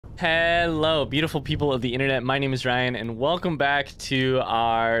Hello, beautiful people of the internet. My name is Ryan, and welcome back to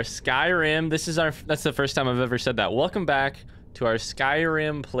our Skyrim. That's the first time I've ever said that. Welcome back to our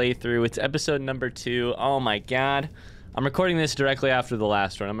Skyrim playthrough. It's episode number 2. Oh my god. I'm recording this directly after the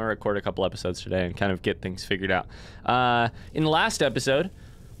last one. I'm gonna record a couple episodes today and kind of get things figured out. In the last episode,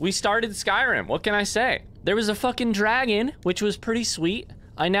 we started Skyrim. What can I say? There was a fucking dragon, which was pretty sweet.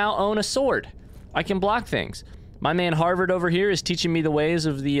 I now own a sword. I can block things. My man Harvard over here is teaching me the ways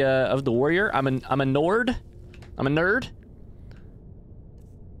of the warrior. I'm a nerd. I'm a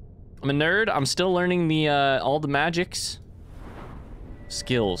nerd. I'm still learning the all the magics.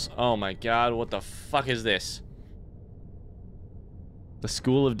 Skills. Oh my god, what the fuck is this? The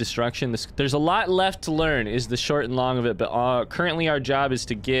School of Destruction. There's a lot left to learn is the short and long of it, but currently our job is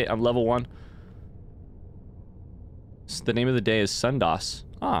to get, I'm level 1. The name of the day is Sundos.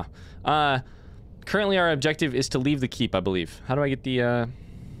 Currently our objective is to leave the keep, I believe. How do I get the,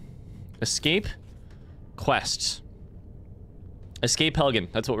 escape? Quests. Escape Helgen,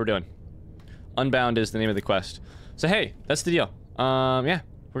 that's what we're doing. Unbound is the name of the quest. So hey, that's the deal. Yeah,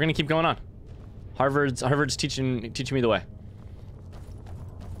 we're gonna keep going on. Harvard's teaching me the way.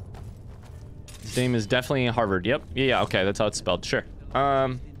 His name is definitely Harvard, yep. Yeah, okay, that's how it's spelled, sure.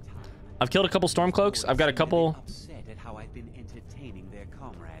 I've killed a couple Stormcloaks, I've got a couple...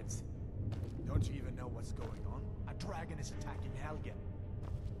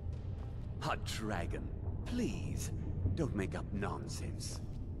 A dragon. Please, don't make up nonsense.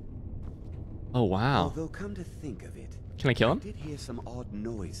 Oh wow. Although come to think of it, can I kill him? I did hear some odd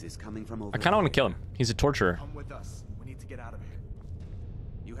noises coming from over I kind of want to kill him. He's a torturer. Come with us. We need to get out of here.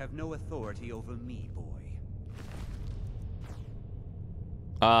 You have no authority over me, boy.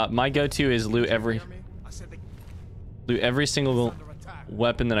 My go-to is loot every single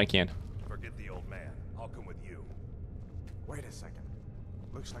weapon that I can. Forget the old man. I'll come with you. Wait a second.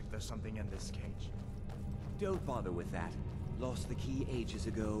 Looks like there's something in this cage. Don't bother with that. Lost the key ages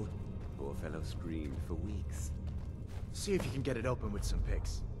ago. Poor fellow screamed for weeks. See if you can get it open with some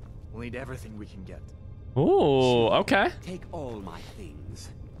picks. We'll need everything we can get. Ooh, okay. Take all my things,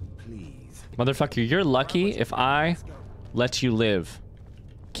 please. Motherfucker, you're lucky if I let you live.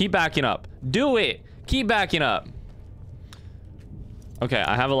 Keep backing up. Do it. Keep backing up. Okay,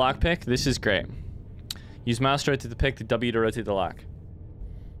 I have a lockpick. This is great. Use mouse to rotate the pick, the W to rotate the lock.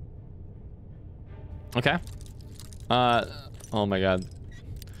 Okay. Oh my god.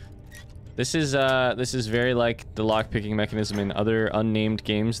 This is very like the lock-picking mechanism in other unnamed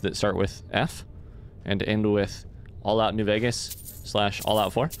games that start with F and end with All Out New Vegas / All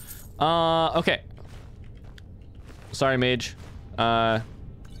Out 4. Okay. Sorry, mage. I'm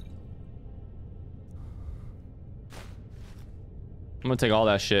gonna take all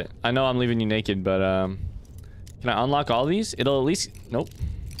that shit. I know I'm leaving you naked, but can I unlock all these? It'll at least... Nope.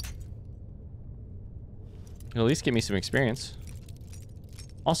 It'll at least give me some experience.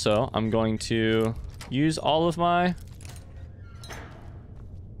 Also, I'm going to use all of my...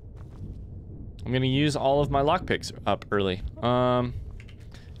 I'm gonna use all of my lockpicks up early.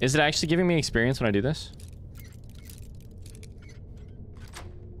 Is it actually giving me experience when I do this?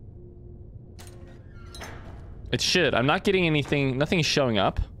 It should. I'm not getting anything... Nothing's showing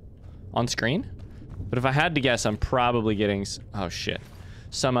up on screen. But if I had to guess, I'm probably getting... Oh, shit.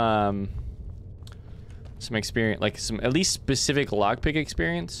 Some experience, like some at least specific lockpick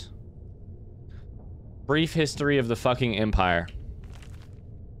experience. Brief history of the fucking Empire.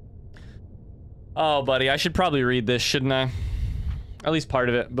 Oh, buddy, I should probably read this, shouldn't I? At least part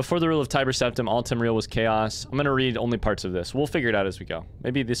of it. Before the rule of Tiber Septim, all Tamriel was chaos. I'm gonna read only parts of this. We'll figure it out as we go.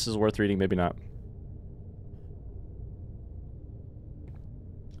 Maybe this is worth reading, maybe not.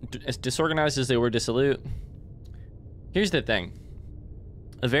 As disorganized as they were dissolute. Here's the thing.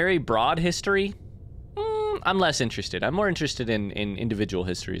 A very broad history... I'm less interested. I'm more interested in individual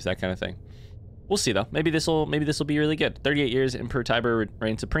histories, that kind of thing. We'll see though. Maybe this will be really good. 38 years, Emperor Tiber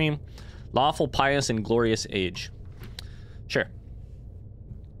reigned supreme, lawful, pious, and glorious age. Sure.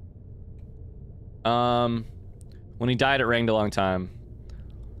 When he died, it reigned a long time.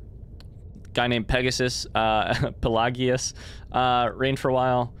 Guy named Pegasus, Pelagius, reigned for a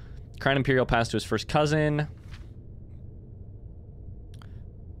while. Crown Imperial passed to his first cousin.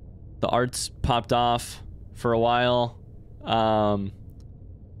 The arts popped off for a while. The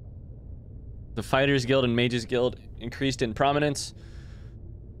Fighters Guild and Mages Guild increased in prominence.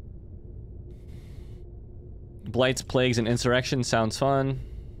 Blights, Plagues, and Insurrection sounds fun.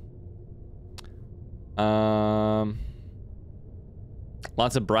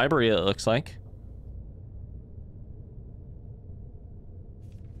 Lots of bribery, it looks like.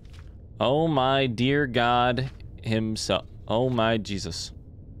 Oh my dear God himself. Oh my Jesus.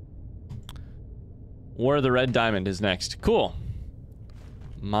 War of the Red Diamond is next. Cool.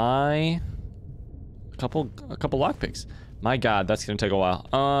 A couple lockpicks. My god, that's gonna take a while.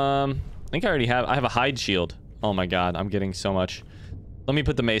 I think I have a hide shield. Oh my god, I'm getting so much. Let me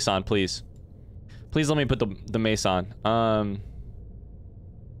put the mace on, please. Please let me put the mace on.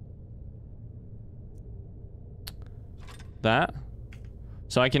 That.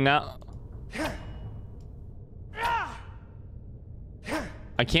 So I can now...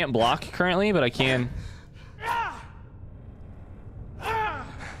 I can't block currently, but I can...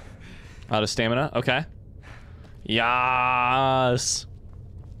 Out of stamina? Okay. Yes!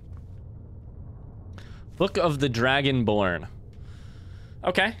 Book of the Dragonborn.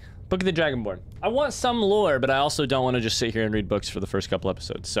 Okay. Book of the Dragonborn. I want some lore, but I also don't want to just sit here and read books for the first couple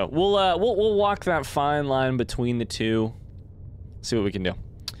episodes. So we'll walk that fine line between the two. See what we can do.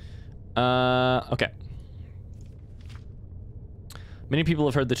 Okay. Many people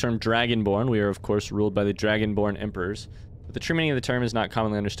have heard the term Dragonborn. We are, of course, ruled by the Dragonborn emperors. But the true meaning of the term is not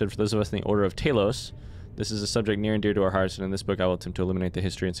commonly understood for those of us in the Order of Talos. This is a subject near and dear to our hearts, and in this book I will attempt to illuminate the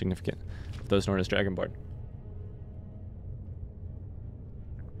history and significance of those known as Dragonborn.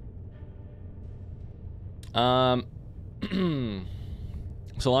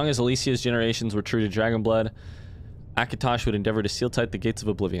 So long as Alicia's generations were true to Dragonblood, Akatosh would endeavor to seal tight the gates of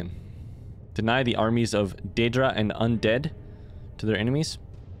Oblivion. Deny the armies of Daedra and Undead to their enemies.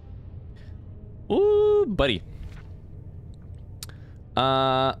 Ooh, buddy.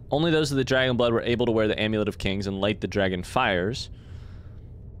 Only those of the Dragonblood were able to wear the Amulet of Kings and light the dragon fires.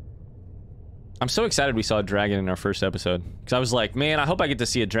 I'm so excited we saw a dragon in our first episode. Because I was like, man, I hope I get to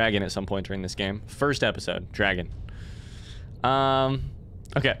see a dragon at some point during this game. First episode, dragon.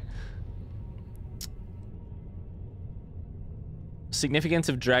 Okay. Significance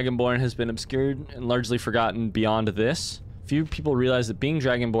of Dragonborn has been obscured and largely forgotten beyond this. Few people realize that being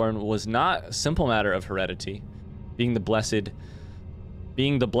Dragonborn was not a simple matter of heredity. Being the blessing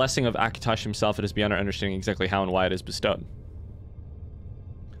of Akatosh himself, it is beyond our understanding exactly how and why it is bestowed.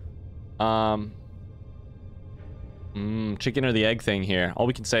 Chicken or the egg thing here. All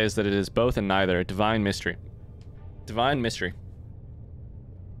we can say is that it is both and neither. A divine mystery. Divine mystery.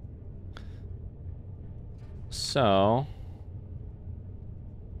 So...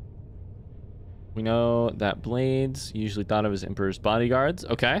 we know that blades, usually thought of as Emperor's bodyguards.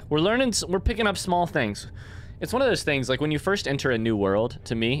 Okay, we're picking up small things. It's one of those things, like when you first enter a new world,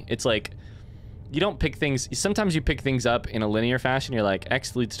 to me, it's like, you don't pick things, sometimes you pick things up in a linear fashion. You're like,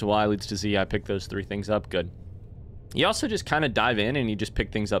 X leads to Y leads to Z, I pick those 3 things up, good. You also just kind of dive in and you just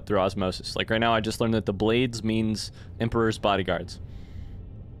pick things up through osmosis. Like right now, I just learned that the blades means Emperor's bodyguards.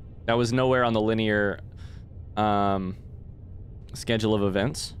 That was nowhere on the linear schedule of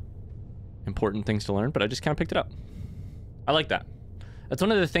events. Important things to learn, but I just kind of picked it up. I like that. That's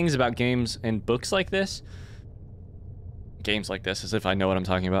one of the things about games and books like this. Games like this, as if I know what I'm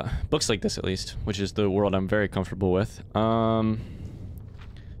talking about. Books like this, at least, which is the world I'm very comfortable with.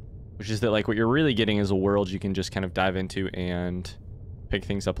 Which is that, like, what you're really getting is a world you can just kind of dive into and pick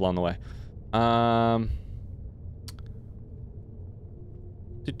things up along the way.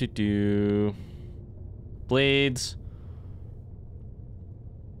 Blades.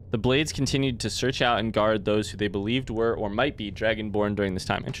 The blades continued to search out and guard those who they believed were or might be Dragonborn during this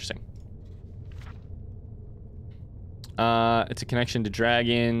time. Interesting. It's a connection to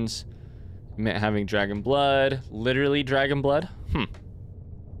dragons. Meant having dragon blood. Literally dragon blood.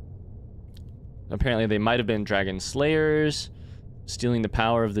 Apparently they might have been dragon slayers. Stealing the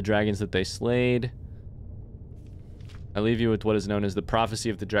power of the dragons that they slayed. I leave you with what is known as the prophecy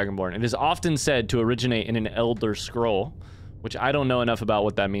of the Dragonborn. It is often said to originate in an Elder Scroll, which I don't know enough about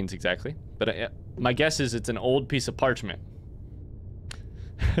what that means exactly. But my guess is it's an old piece of parchment.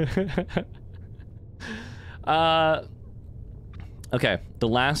 Okay, the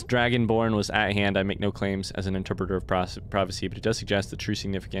last Dragonborn was at hand. I make no claims as an interpreter of prophecy, but it does suggest the true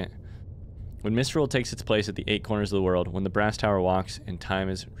significant. When Mistral takes its place at the 8 corners of the world, when the brass tower walks and time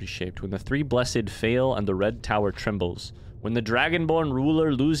is reshaped, when the 3 blessed fail and the red tower trembles, when the Dragonborn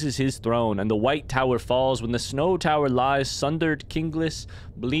ruler loses his throne and the white tower falls, when the snow tower lies sundered, kingless,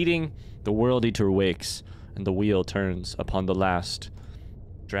 bleeding, the World-Eater wakes and the wheel turns upon the last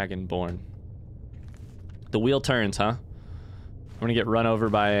Dragonborn. The wheel turns, huh? I'm gonna get run over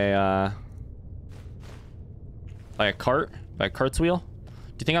by a cart, by a cart's wheel. Do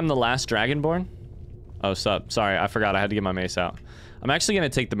you think I'm the last Dragonborn? Oh, sup. Sorry, I forgot I had to get my mace out. I'm actually gonna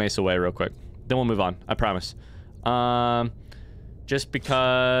take the mace away real quick. Then we'll move on. I promise. Just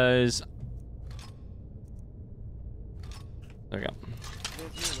because... there we go.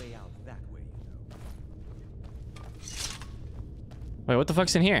 There's no way out that way, Wait, what the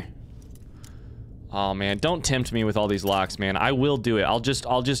fuck's in here? Oh man, don't tempt me with all these locks, man. I will do it. I'll just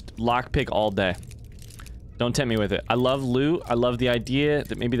lockpick all day. Don't tempt me with it. I love loot. I love the idea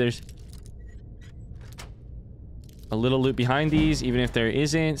that maybe there's a little loot behind these, even if there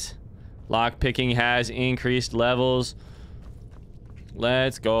isn't. Lockpicking has increased levels.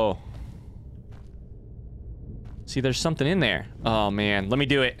 Let's go. See, there's something in there. Oh man, let me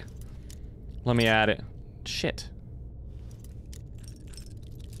do it. Let me add it. Shit.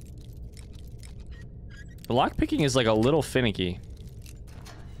 The lockpicking is like a little finicky.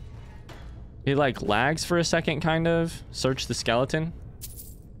 It like lags for a second, kind of. Search the skeleton.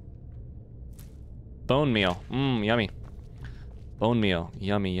 Bone meal. Mmm, yummy. Bone meal.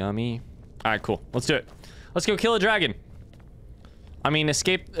 Yummy, yummy. Alright, cool. Let's do it. Let's go kill a dragon. I mean,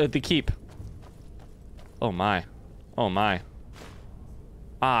 escape the keep. Oh my. Oh my.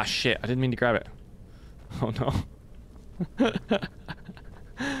 Ah, shit. I didn't mean to grab it. Oh no.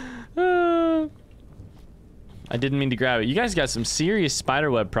 I didn't mean to grab it. You guys got some serious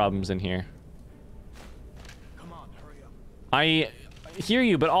spiderweb problems in here. Come on, hurry up. I hear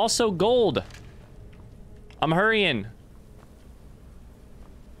you, but also gold. I'm hurrying.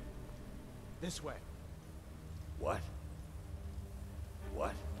 This way. What?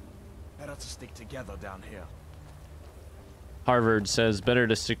 What? Better to stick together down here. Harvard says better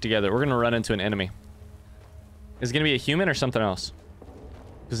to stick together. We're gonna run into an enemy. Is it gonna be a human or something else?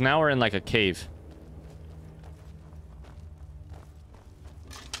 Because now we're in like a cave.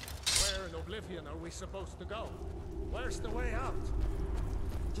 Where in Oblivion are we supposed to go? Where's the way out?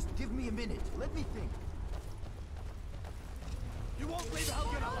 Just give me a minute. Let me think. You won't leave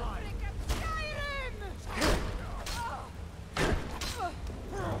out get alive.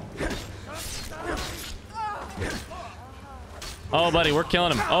 Oh, buddy, we're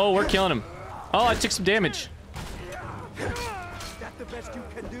killing him. Oh, we're killing him. Oh, I took some damage. That the best you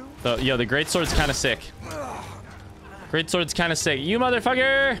can do? Yo, the greatsword's kind of sick. Greatsword's kind of sick. You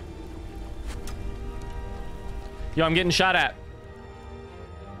motherfucker! Yo, I'm getting shot at.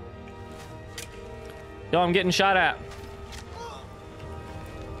 Yo, I'm getting shot at.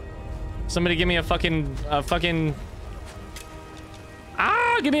 Somebody give me a fucking...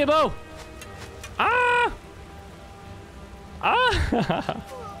 Ah! Give me a bow! Ah! Ah!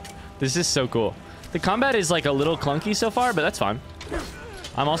 This is so cool. The combat is like a little clunky so far, but that's fine.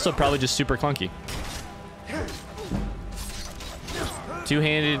 I'm also probably just super clunky.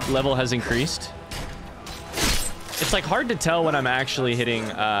 Two-handed level has increased. It's like hard to tell when I'm actually hitting...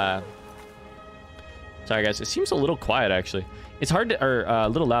 Sorry guys, it seems a little quiet actually. It's hard to... Or a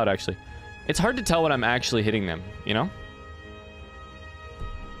little loud actually. It's hard to tell when I'm actually hitting them, you know?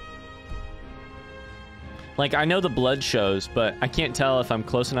 Like, I know the blood shows, but I can't tell if I'm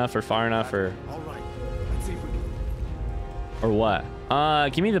close enough or far enough or... All right. Let's see if we can... Or what?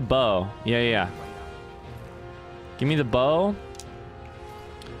 Give me the bow. Yeah. Give me the bow.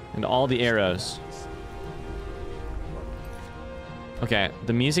 And all the arrows. Okay,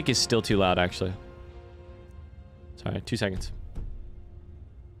 the music is still too loud, actually. Sorry, 2 seconds.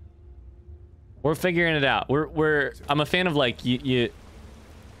 We're figuring it out. I'm a fan of, like, you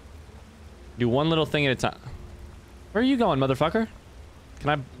do one little thing at a time. Where are you going, motherfucker? Can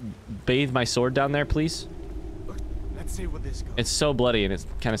I bathe my sword down there, please? Let's see where this goes. It's so bloody and it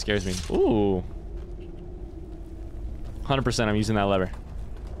kind of scares me. Ooh. 100% I'm using that lever.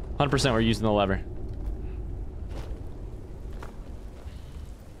 100% we're using the lever.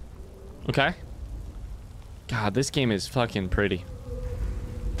 Okay. God, this game is fucking pretty.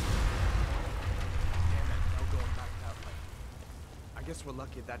 I guess we're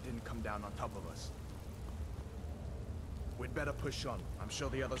lucky that didn't come down on top of us. We'd better push on. I'm sure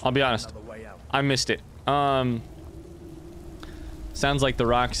the others I'll be will find honest. another way out. I missed it. Sounds like the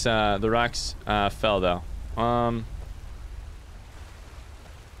rocks fell though.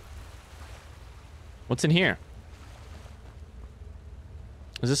 What's in here?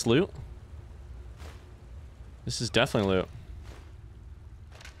 Is this loot? This is definitely loot.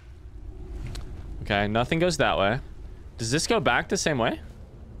 Okay, nothing goes that way. Does this go back the same way?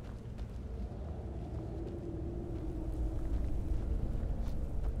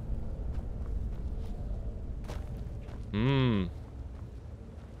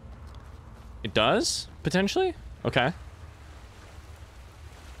 It does? Potentially? Okay.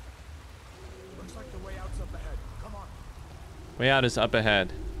 Looks like the way out's up ahead. Come on. Way out is up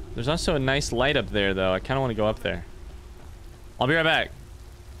ahead. There's also a nice light up there, though. I kind of want to go up there. I'll be right back.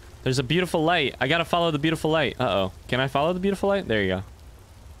 There's a beautiful light. I gotta follow the beautiful light. Uh-oh. Can I follow the beautiful light? There you go.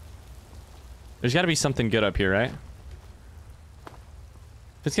 There's gotta be something good up here, right?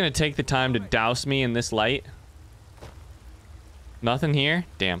 If it's gonna take the time to douse me in this light. Nothing here?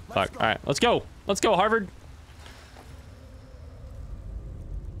 Damn. Fuck. Alright, let's go. Let's go, Harvard.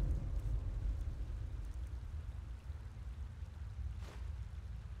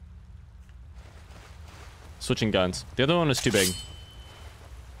 Switching guns. The other one was too big.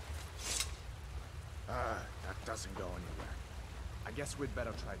 That doesn't go anywhere. I guess we'd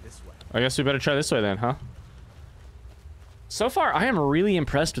better try this way. I guess we better try this way then, huh? So far, I am really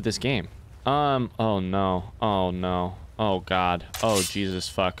impressed with this game. Oh no. Oh no. Oh god. Oh Jesus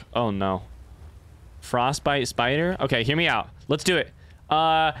fuck. Oh no. Frostbite spider? Okay, hear me out. Let's do it.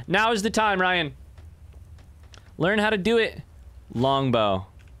 Now is the time, Ryan. Learn how to do it. Longbow.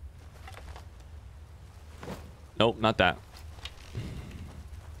 Nope, not that.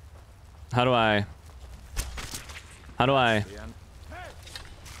 How do I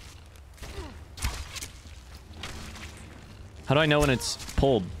know when it's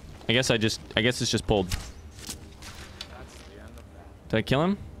pulled? I guess it's just pulled. That's the end of that. Did I kill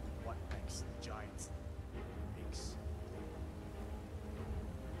him? What makes the giants peaks?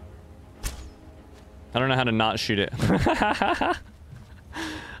 I don't know how to not shoot it. Alright,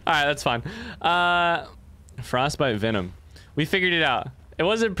 that's fine. Frostbite venom. We figured it out. It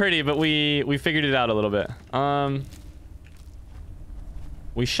wasn't pretty, but we figured it out a little bit.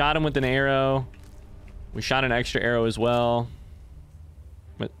 We shot him with an arrow. We shot an extra arrow as well.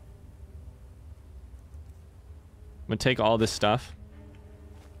 I'm gonna take all this stuff.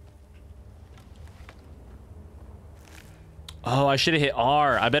 Oh, I should have hit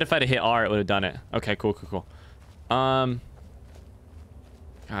R. I bet if I'd have hit R, it would have done it. Okay, cool. God,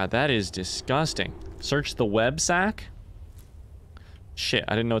 that is disgusting. Search the web sack. Shit,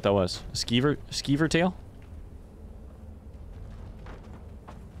 I didn't know what that was. A skeever tail?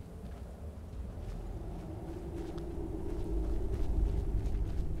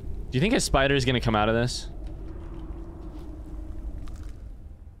 Do you think a spider is gonna come out of this?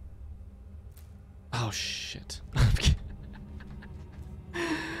 Oh shit.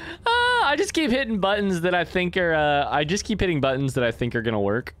 I just keep hitting buttons that I think are I just keep hitting buttons that I think are gonna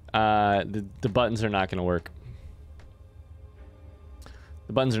work. The buttons are not gonna work.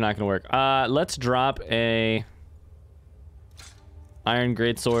 The buttons are not gonna work. Let's drop a iron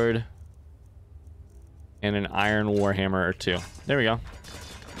greatsword and an iron warhammer or two. There we go.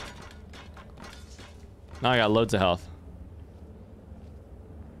 Now I got loads of health.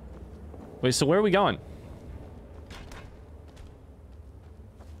 Wait, so where are we going?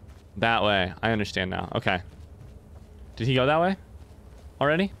 That way. I understand now. Okay. Did he go that way?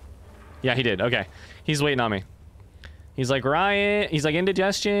 Already? Yeah, he did. Okay. He's waiting on me. He's like, Ryan. He's like,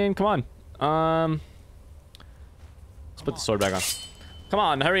 indigestion. Come on. Let's put the sword back on. Come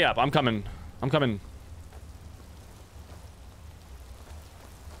on, hurry up. I'm coming. I'm coming.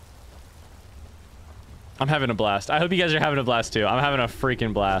 I'm having a blast. I hope you guys are having a blast too. I'm having a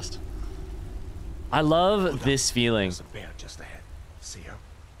freaking blast. I love this feeling. There's a bear just ahead. See her?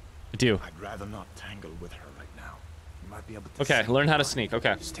 I do. I'd rather not tangle with her right now. You might be able to. Okay, learn how to sneak.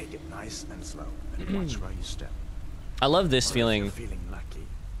 Okay. Just take it nice and slow, and watch where you step. I love this Or feeling. If you're feeling lucky,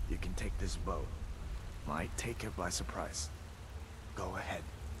 you can take this bow. Might take her by surprise. Go ahead.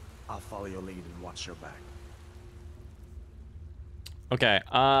 I'll follow your lead and watch your back. Okay.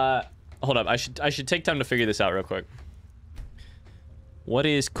 Hold up. I should take time to figure this out real quick. What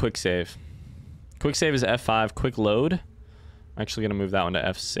is quick save? Quick save is F5. Quick load. I'm actually gonna move that one to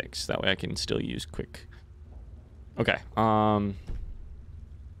F6. That way I can still use quick. Okay.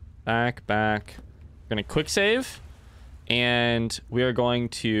 Back. We're gonna quick save, and we are going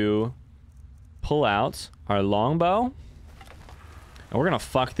to pull out our longbow, and we're gonna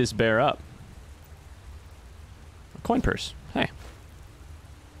fuck this bear up. A coin purse. Hey.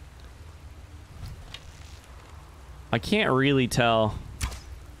 I can't really tell.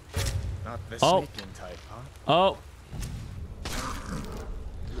 Not the Oh. sneaking type, huh? Oh.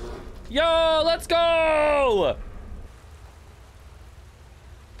 Yo, let's go!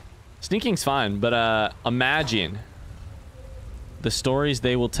 Sneaking's fine, but imagine the stories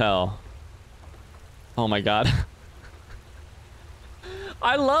they will tell. Oh my god.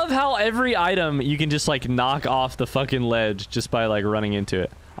 I love how every item you can just like knock off the fucking ledge just by like running into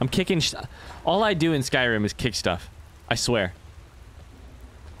it. I'm kicking all I do in Skyrim is kick stuff. I swear.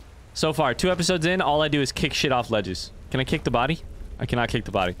 So far, 2 episodes in, all I do is kick shit off ledges. Can I kick the body? I cannot kick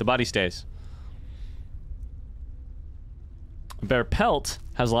the body. The body stays. Bear pelt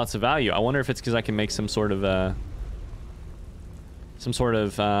has lots of value. I wonder if it's because I can make some sort of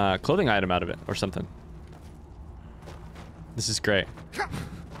clothing item out of it or something. This is great.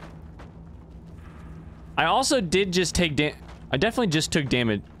 I also did just take I definitely just took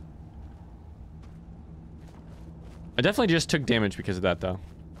damage. I definitely just took damage because of that, though.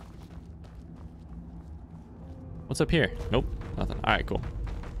 What's up here? Nope, nothing. All right, cool.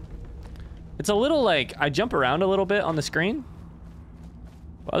 It's a little like, I jump around a little bit on the screen.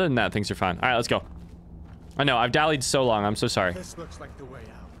 But other than that, things are fine. All right, let's go. I know, I've dallied so long. I'm so sorry. This looks like the way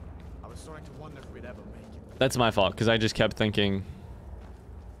out. I was starting to wonder if we'd ever make it. That's my fault, because I just kept thinking.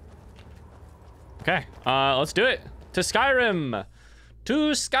 Okay, let's do it. To Skyrim. To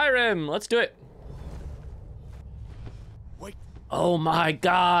Skyrim. Let's do it. Wait. Oh my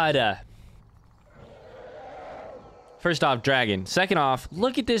god. First off, dragon. Second off,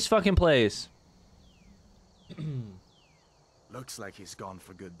 look at this fucking place. Looks like he's gone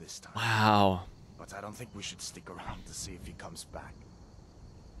for good this time. Wow. But I don't think we should stick around to see if he comes back.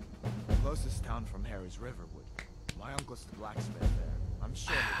 The closest town from here is Riverwood. My uncle's the blacksmith there. I'm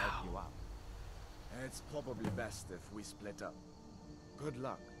sure he'll help you out. It's probably best if we split up. Good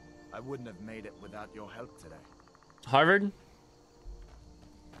luck. I wouldn't have made it without your help today. Harvard?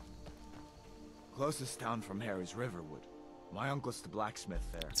 Closest town from here is Riverwood. My uncle's the blacksmith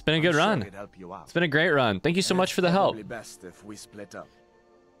there. It's been a good run. He'd help you out. It's been a great run. Thank you so much for the help. Probably best if we split up.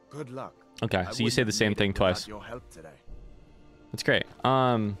 Good luck. Okay, so you say the same thing twice. Your help today. That's great.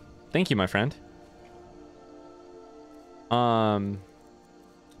 Thank you, my friend.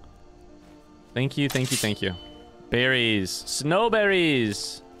 Thank you, thank you, thank you. Berries.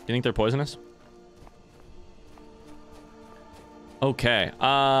 Snowberries. You think they're poisonous? Okay.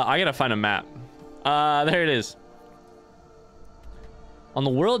 I gotta find a map. There it is. On the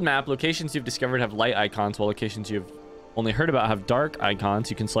world map, locations you've discovered have light icons, while locations you've only heard about have dark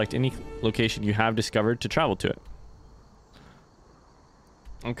icons. You can select any location you have discovered to travel to it.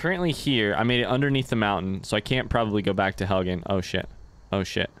 I'm currently here. I made it underneath the mountain, so I can't probably go back to Helgen. Oh, shit. Oh,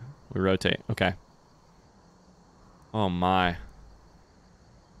 shit. We rotate. Okay. Oh, my.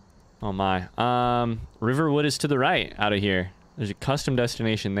 Oh, my. Riverwood is to the right out of here. There's a custom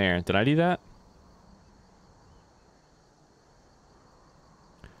destination there. Did I do that?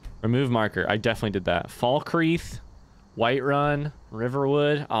 Remove marker. I definitely did that. Falkreath, Whiterun,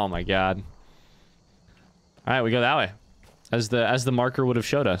 Riverwood. Oh my god. All right, we go that way, as the marker would have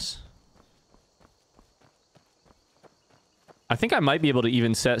showed us. I think I might be able to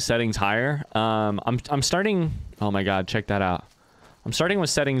even set settings higher. I'm starting. Oh my god, check that out. I'm starting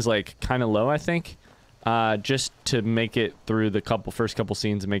with settings like kind of low, I think, just to make it through the first couple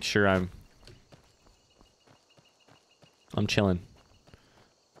scenes and make sure I'm chilling.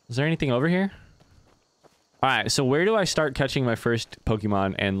 Is there anything over here? All right, so where do I start catching my first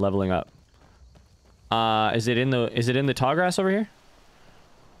Pokemon and leveling up? Is it in the tall grass over here?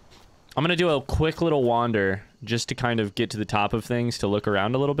 I'm gonna do a quick little wander just to kind of get to the top of things, to look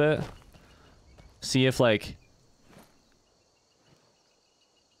around a little bit. See if like...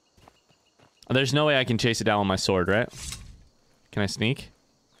 There's no way I can chase it down with my sword, right? Can I sneak?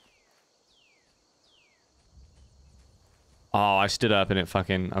 Oh, I stood up and it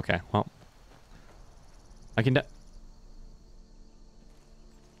fucking... Okay, well. I can... Let's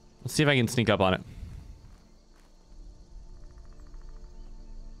see if I can sneak up on it.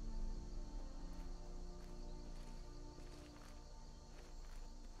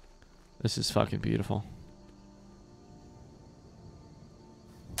 This is fucking beautiful.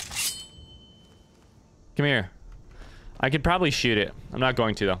 Come here. I could probably shoot it. I'm not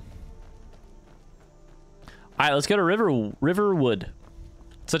going to, though. All right, let's go to Riverwood.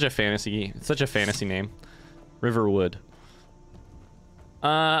 It's such a fantasy name. Riverwood.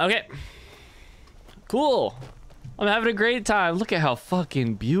 Okay. Cool. I'm having a great time. Look at how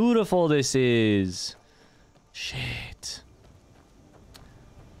fucking beautiful this is. Shit.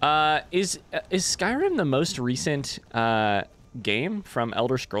 Is Skyrim the most recent game from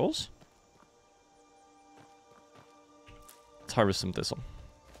Elder Scrolls? Let's harvest some thistle.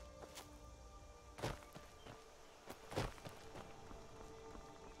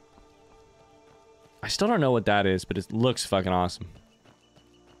 I still don't know what that is, but it looks fucking awesome.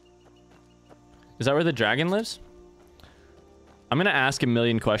 Is that where the dragon lives? I'm gonna ask a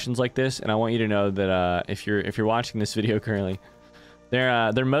million questions like this, and I want you to know that if you're watching this video currently,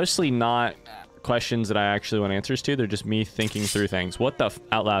 they're mostly not questions that I actually want answers to. They're just me thinking through things. What the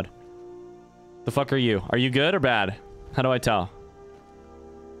out loud? The fuck are you? Are you good or bad? How do I tell?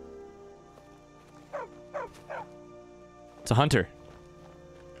 It's a hunter.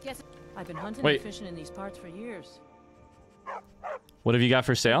 Yes, I've been hunting Wait. and fishing in these parts for years. What have you got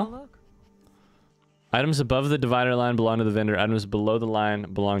for Oh, sale? look. Items above the divider line belong to the vendor. Items below the line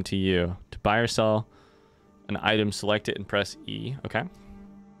belong to you. To buy or sell an item, select it and press E. Okay.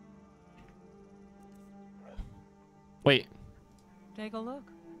 Wait. Take a look.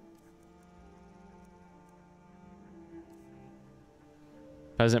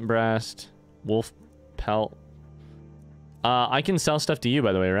 Peasant breast, wolf pelt, I can sell stuff to you,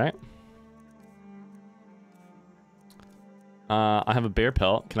 by the way, right? I have a bear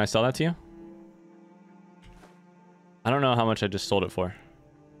pelt. Can I sell that to you? I don't know how much I just sold it for.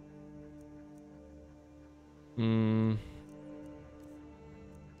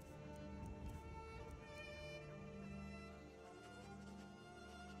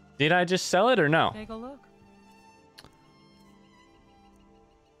 Did I just sell it or no? Take a look.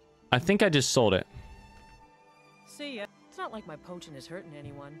 I think I just sold it. See ya. It's not like my poaching is hurting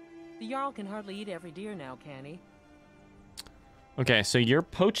anyone. The Jarl can hardly eat every deer now, can he? Okay, so you're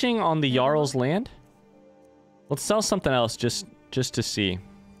poaching on the Jarl's land? Let's sell something else just to see.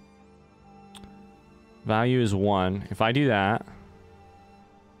 Value is 1. If I do that...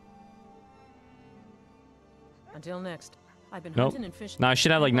 Until next. I've been Nope. hunting and fishing. Now I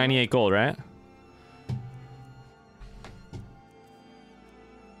should have like 98 gold, right?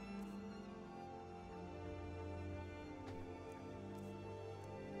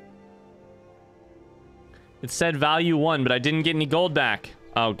 It said value 1, but I didn't get any gold back.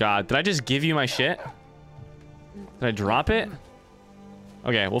 Oh god, did I just give you my shit? Did I drop it?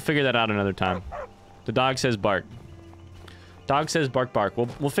 Okay, we'll figure that out another time. The dog says bark. Dog says bark bark.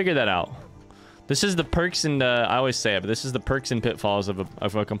 We'll figure that out. This is the perks and I always say it, but this is the perks and pitfalls of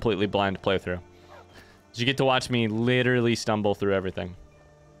a completely blind playthrough. So you get to watch me literally stumble through everything.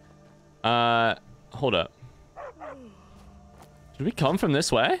 Hold up. Did we come from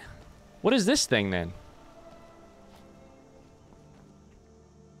this way? What is this thing then?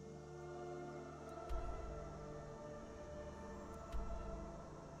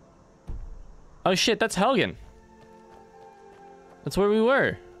 Oh shit, that's Helgen. That's where we were.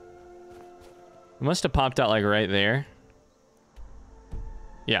 It must have popped out like right there.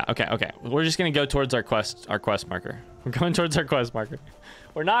 Yeah, okay. We're just gonna go towards our quest marker. We're going towards our quest marker.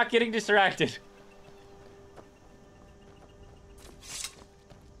 We're not getting distracted.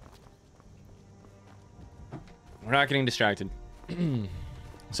 We're not getting distracted.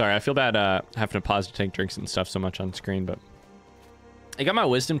 Sorry, I feel bad having to pause to take drinks and stuff so much on screen, but I got my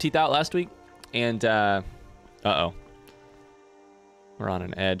wisdom teeth out last week, and uh-oh. We're on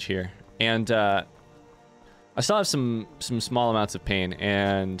an edge here. And I still have some small amounts of pain,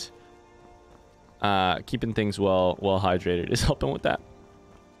 and keeping things well hydrated is helping with that.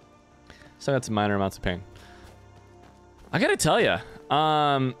 Still got some minor amounts of pain. I gotta tell you,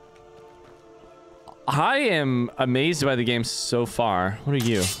 I am amazed by the game so far. What are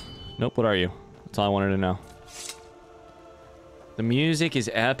you? Nope, what are you? That's all I wanted to know. The music is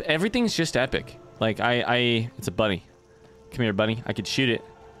epic. Everything's just epic. Like, it's a bunny. Come here, bunny. I could shoot it.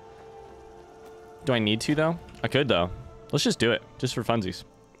 Do I need to, though? I could, though. Let's just do it. Just for funsies.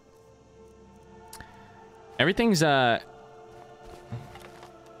 Everything's,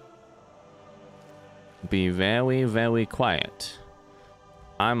 be very, very quiet.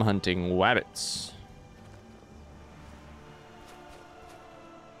 I'm hunting rabbits.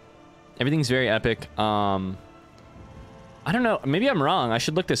 Everything's very epic. I don't know. Maybe I'm wrong. I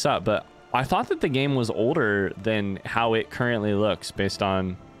should look this up, but I thought that the game was older than how it currently looks based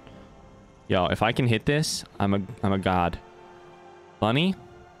on... Yo, if I can hit this, I'm a god. Bunny,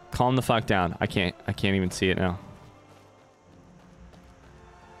 calm the fuck down. I can't even see it now.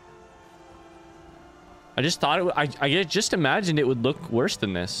 I just thought it I just imagined it would look worse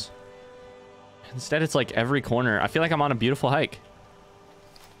than this. Instead, it's like every corner. I feel like I'm on a beautiful hike.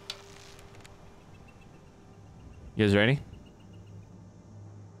 You guys ready?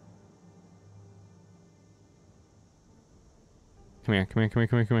 Come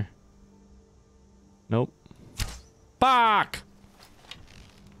here. Nope. Fuck!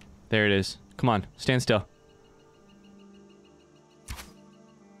 There it is. Come on, stand still.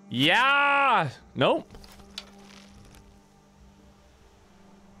 Yeah! Nope.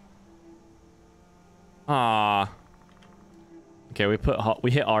 Ah. Okay,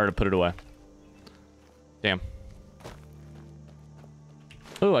 we hit R to put it away. Damn.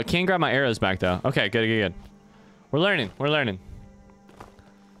 Ooh, I can't grab my arrows back though. Okay, good. We're learning.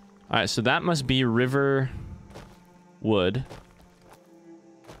 All right, so that must be River Wood.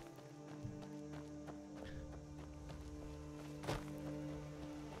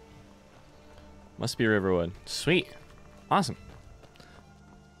 Must be Riverwood. Sweet. Awesome.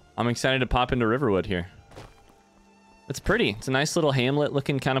 I'm excited to pop into Riverwood here. It's pretty. It's a nice little hamlet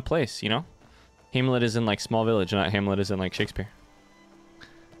looking kind of place, you know? Hamlet is in like small village, not Hamlet is in like Shakespeare.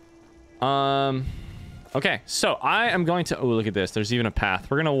 Okay, so I am going to... Oh, look at this. There's even a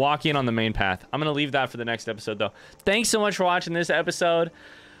path. We're going to walk in on the main path. I'm going to leave that for the next episode, though. Thanks so much for watching this episode.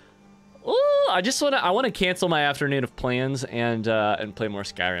 Ooh, I want to cancel my afternoon of plans and play more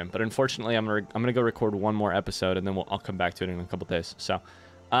Skyrim. But unfortunately, I'm gonna go record one more episode, and then I'll come back to it in a couple days. So,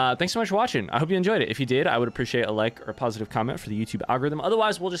 thanks so much for watching. I hope you enjoyed it. If you did, I would appreciate a like or a positive comment for the YouTube algorithm.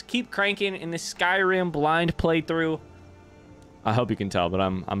 Otherwise, we'll just keep cranking in this Skyrim blind playthrough. I hope you can tell, but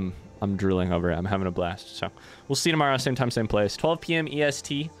I'm drooling over it. I'm having a blast. So, we'll see you tomorrow, same time, same place, 12 p.m.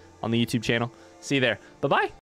 EST on the YouTube channel. See you there. Bye bye.